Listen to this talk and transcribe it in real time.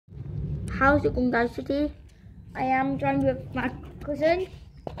How's it going, guys? Today I am joined with my cousin.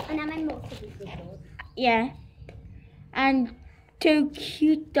 And I'm in most of these videos. Yeah. And two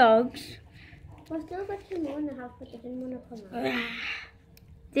cute dogs. We're still got two more in the house, but they didn't want to come out.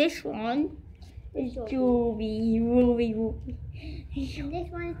 This one is Joby. Joby. And this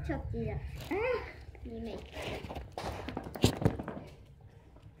one is Chucky.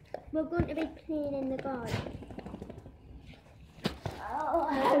 We're going to be playing in the garden.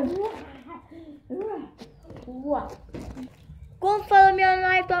 Go and follow me on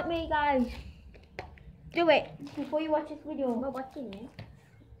live.me, guys. Do it before you watch this video. We're watching it.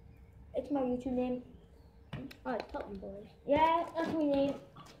 It's my YouTube name. Oh, it's Tottenham Boys. Yeah, that's my name.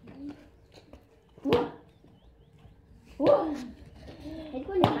 He's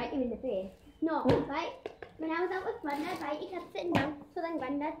going to bite you in the face. No, right? When I was out with Grandad, right, he kept sitting down. So then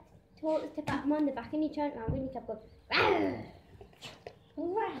Grandad told us to pat him on the back and he turned around and he kept going,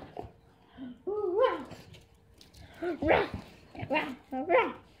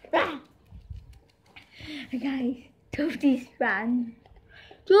 Guys, Toby's ran.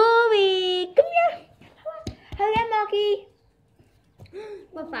 Toby, come here. Hello, Marky.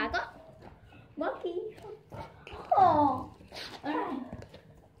 What have I got? Marky. Oh.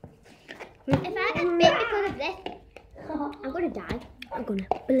 If I get bit because of this, I'm going to die. I'm going to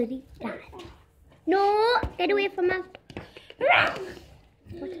bloody die. No, get away from us.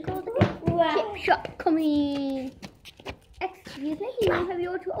 What's it called again? Chip shot coming. Excuse me, you have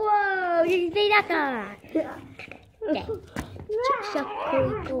your... Whoa, did you see that guy? Yeah. Chip shot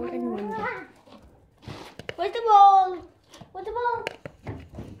coming golden wonder. Where's the ball? Where's the ball?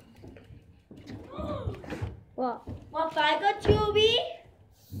 What? What have I got, Toby?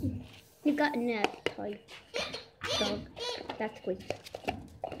 You got a nerve toy dog. That's good.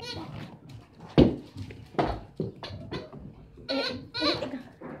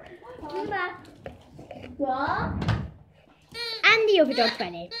 What? And the other dog's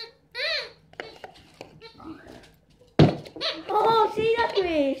ready. Oh, see that,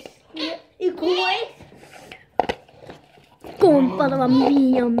 Chris? You quiet? Go and follow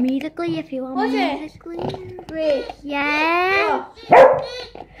me immediately if you want What's me it? immediately. Chris. Yeah.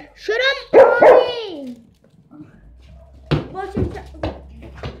 Shut up, Tori. What's your...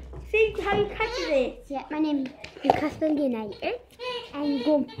 See how you catch it? Yeah, my name is Newcastle United. And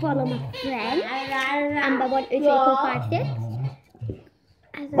go and follow my friend. Amber 12356.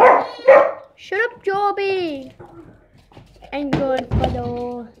 Shut up, Joby. And go and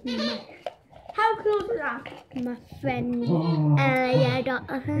follow How cool is that? my friend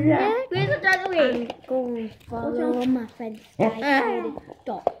Elia.100. Where's the dog away? And go and follow my friend Sky.10.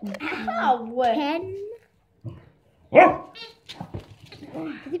 Ow.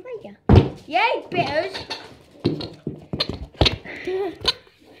 Did he bite you? Yeah, it's bitters.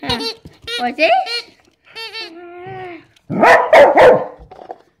 What's it?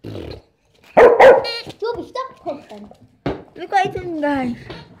 Joby, stop pumping. Look what it's doing, guys.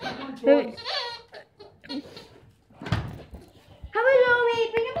 How are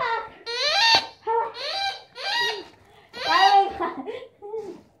you, bring it back.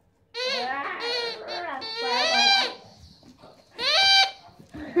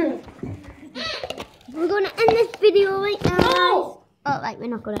 We're going to end this video right now. Oh, right, we're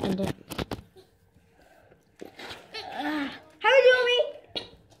not going to end it. How are you,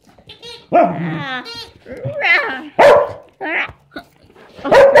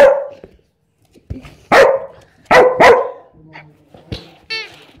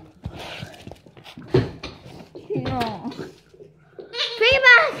 No. Bring it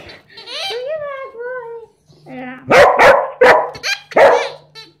back. Bring it back, boy.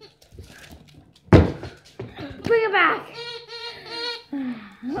 Bring it back.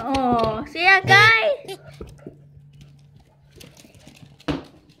 Oh, see that, guys?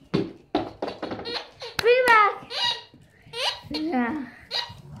 Bring it back. Yeah.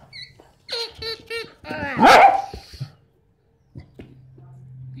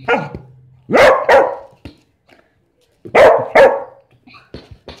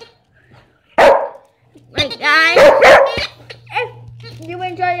 Right, guys, if you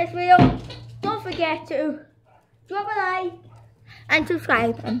enjoyed this video, don't forget to drop a like and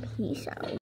subscribe, and peace out.